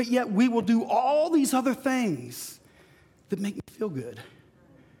 But yet we will do all these other things that make me feel good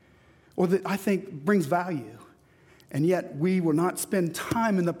or that I think brings value. And yet we will not spend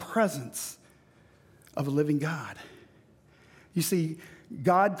time in the presence of a living God. You see,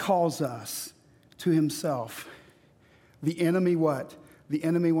 God calls us to himself. The enemy what? The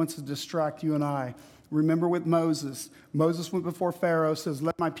enemy wants to distract you and I. Remember with Moses. Moses went before Pharaoh, says,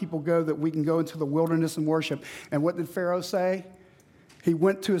 let my people go that we can go into the wilderness and worship. And what did Pharaoh say? He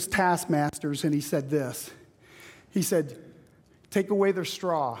went to his taskmasters and he said this. He said, take away their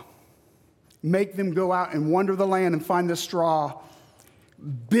straw. Make them go out and wander the land and find the straw.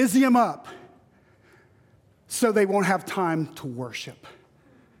 Busy them up so they won't have time to worship.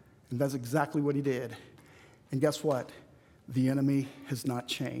 And that's exactly what he did. And guess what? The enemy has not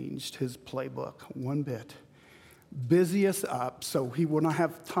changed his playbook one bit. Busy us up so he will not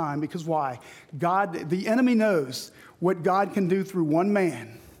have time. Because why? The enemy knows what God can do through one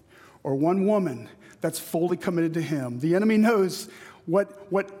man or one woman that's fully committed to him. The enemy knows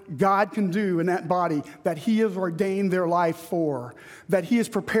what God can do in that body that he has ordained their life for, that he has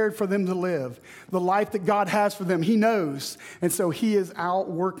prepared for them to live. The life that God has for them, he knows. And so he is out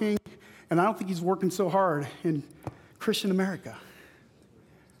working. And I don't think he's working so hard in Christian America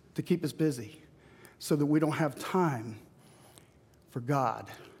to keep us busy so that we don't have time for God.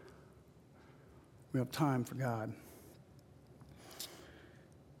 We have time for God.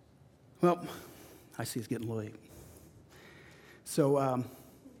 Well, I see it's getting late. So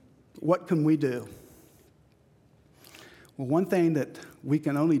what can we do? Well, one thing that we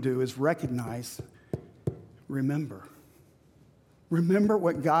can only do is recognize remember. Remember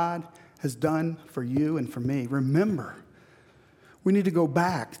what God has done for you and for me. Remember. We need to go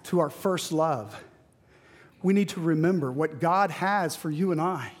back to our first love. We need to remember what God has for you and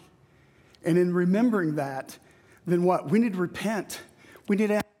I. And in remembering that, then what? We need to repent. We need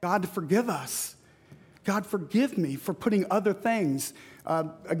to ask God to forgive us. God, forgive me for putting other things.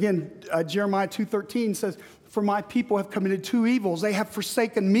 Jeremiah 2:13 says, "For my people have committed two evils. They have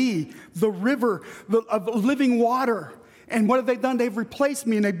forsaken me, the river of living water." And what have they done? They've replaced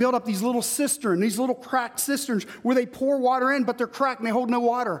me, and they built up these little cisterns, these little cracked cisterns where they pour water in, but they're cracked and they hold no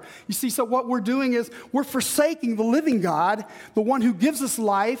water. You see, so what we're doing is we're forsaking the living God, the one who gives us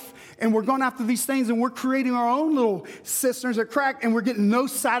life, and we're going after these things, and we're creating our own little cisterns that are cracked, and we're getting no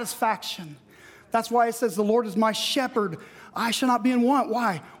satisfaction. That's why it says, "The Lord is my shepherd. I shall not be in want."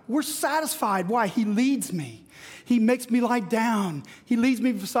 Why? We're satisfied. Why? He leads me. He makes me lie down. He leads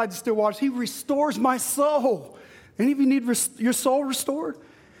me beside the still waters. He restores my soul. Any of you need your soul restored?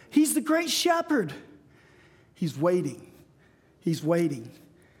 He's the great shepherd. He's waiting. He's waiting.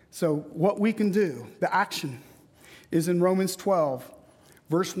 So what we can do, the action, is in Romans 12,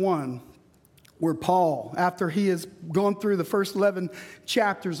 verse 1, where Paul, after he has gone through the first 11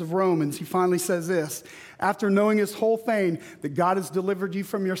 chapters of Romans, he finally says this: "After knowing this whole thing, that God has delivered you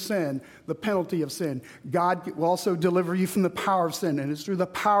from your sin, the penalty of sin, God will also deliver you from the power of sin. And it's through the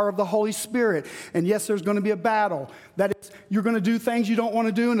power of the Holy Spirit." And yes, there's going to be a battle. That is, you're going to do things you don't want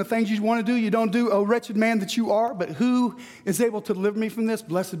to do, and the things you want to do, you don't do. "Oh, wretched man that you are, but who is able to deliver me from this?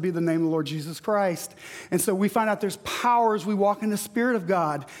 Blessed be the name of the Lord Jesus Christ." And so we find out there's power as we walk in the Spirit of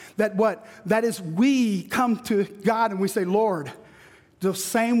God. That is, we come to God and we say, "Lord, the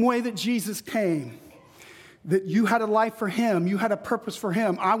same way that Jesus came, that you had a life for him, you had a purpose for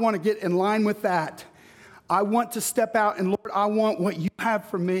him, I want to get in line with that. I want to step out, and Lord, I want what you have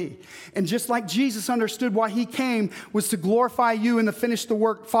for me." And just like Jesus understood why he came was to glorify you and to finish the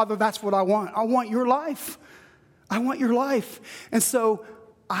work, Father, that's what I want. I want your life. I want your life. And so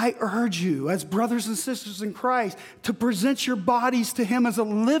I urge you, as brothers and sisters in Christ, to present your bodies to him as a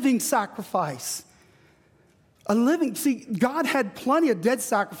living sacrifice. See, God had plenty of dead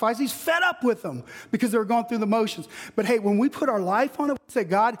sacrifice. He's fed up with them because they were going through the motions. But hey, when we put our life on it, we say,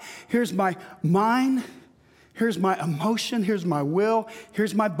 "God, here's my mind, here's my emotion, here's my will,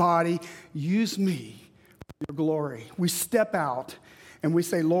 here's my body. Use me for your glory." We step out and we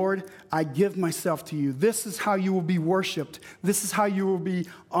say, "Lord, I give myself to you. This is how you will be worshiped. This is how you will be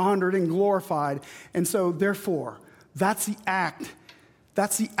honored and glorified." And so, therefore, that's the act.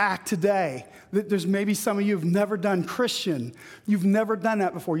 That's the act today. There's maybe some of you who've never done Christian. You've never done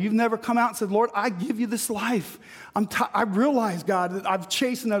that before. You've never come out and said, "Lord, I give you this life. I realize, God, that I've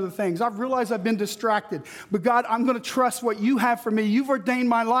chasing other things. I've realized I've been distracted. But God, I'm going to trust what you have for me. You've ordained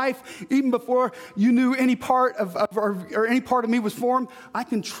my life even before you knew any part or any part of me was formed. I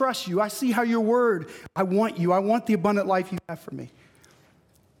can trust you. I see how your word, I want you. I want the abundant life you have for me."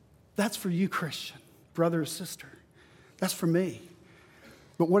 That's for you, Christian, brother or sister. That's for me.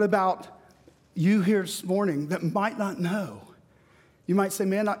 But what about you here this morning that might not know? You might say,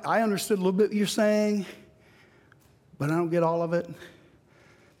 "Man, I understood a little bit what you're saying, but I don't get all of it."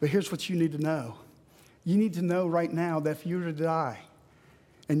 But here's what you need to know. You need to know right now that if you were to die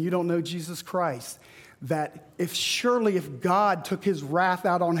and you don't know Jesus Christ, that if God took his wrath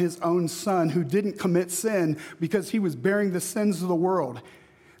out on his own son who didn't commit sin because he was bearing the sins of the world,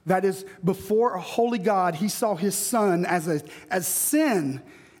 that is, before a holy God, he saw his son as sin,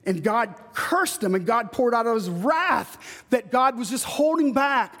 and God cursed him, and God poured out his wrath that God was just holding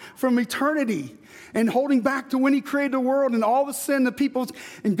back from eternity and holding back to when he created the world and all the sin the people,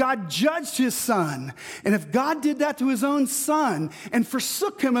 and God judged his son. And if God did that to his own son and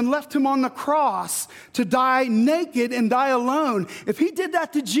forsook him and left him on the cross to die naked and die alone, if he did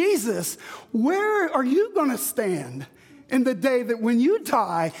that to Jesus, where are you going to stand in the day that when you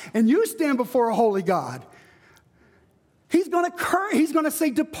die and you stand before a holy God? He's going to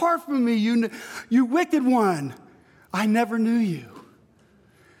say, "Depart from me, you wicked one. I never knew you."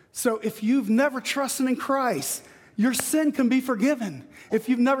 So if you've never trusted in Christ, your sin can be forgiven. If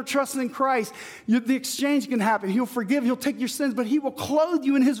you've never trusted in Christ, the exchange can happen. He'll forgive, he'll take your sins, but he will clothe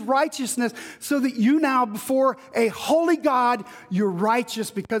you in his righteousness so that you now, before a holy God, you're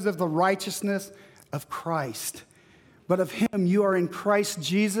righteous because of the righteousness of Christ. But of him, you are in Christ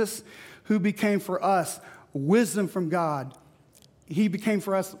Jesus, who became for us wisdom from God. He became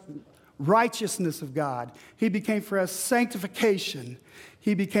for us righteousness of God. He became for us sanctification.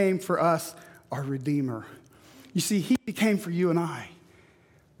 He became for us our Redeemer. You see, he became for you and I.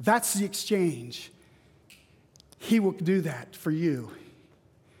 That's the exchange. He will do that for you.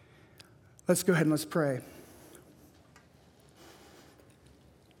 Let's go ahead and let's pray.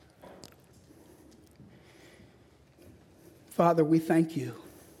 Father, we thank you.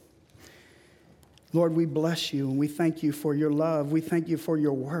 Lord, we bless you and we thank you for your love. We thank you for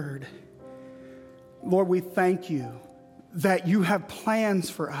your word. Lord, we thank you that you have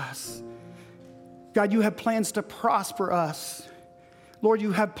plans for us. God, you have plans to prosper us. Lord,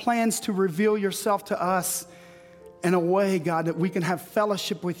 you have plans to reveal yourself to us in a way, God, that we can have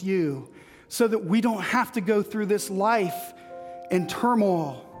fellowship with you so that we don't have to go through this life in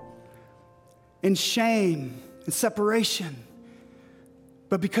turmoil, in shame, in separation.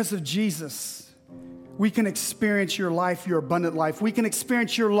 But because of Jesus, we can experience your life, your abundant life. We can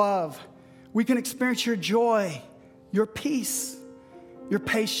experience your love. We can experience your joy, your peace, your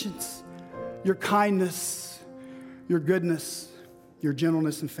patience, your kindness, your goodness, your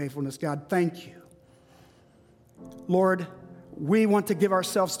gentleness and faithfulness. God, thank you. Lord, we want to give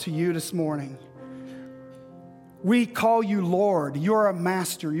ourselves to you this morning. We call you Lord. You're a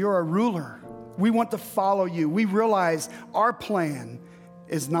master. You're a ruler. We want to follow you. We realize our plan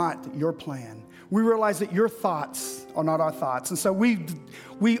is not your plan. We realize that your thoughts are not our thoughts. And so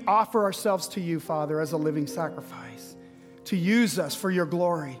we offer ourselves to you, Father, as a living sacrifice, to use us for your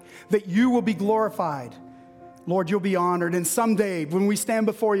glory, that you will be glorified. Lord, you'll be honored. And someday when we stand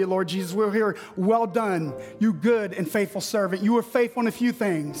before you, Lord Jesus, we'll hear, well done, you good and faithful servant. You were faithful in a few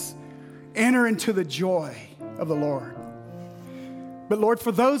things. Enter into the joy of the Lord. But Lord,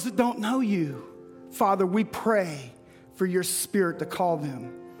 for those that don't know you, Father, we pray for your Spirit to call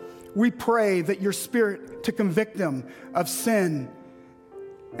them. We pray that your Spirit to convict them of sin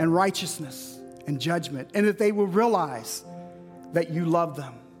and righteousness and judgment, and that they will realize that you love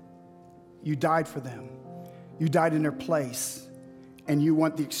them. You died for them. You died in their place, and you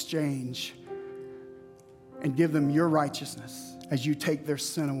want the exchange, and give them your righteousness as you take their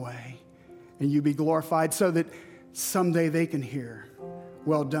sin away, and you be glorified so that someday they can hear,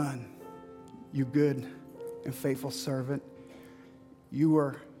 well done, you good and faithful servant. You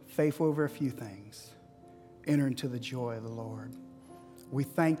were faithful over a few things. Enter into the joy of the Lord. We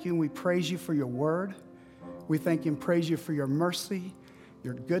thank you and we praise you for your word. We thank you and praise you for your mercy,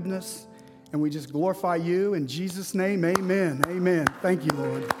 your goodness, and we just glorify you in Jesus' name. Amen. Amen. Thank you,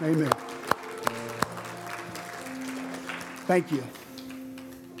 Lord. Amen. Thank you.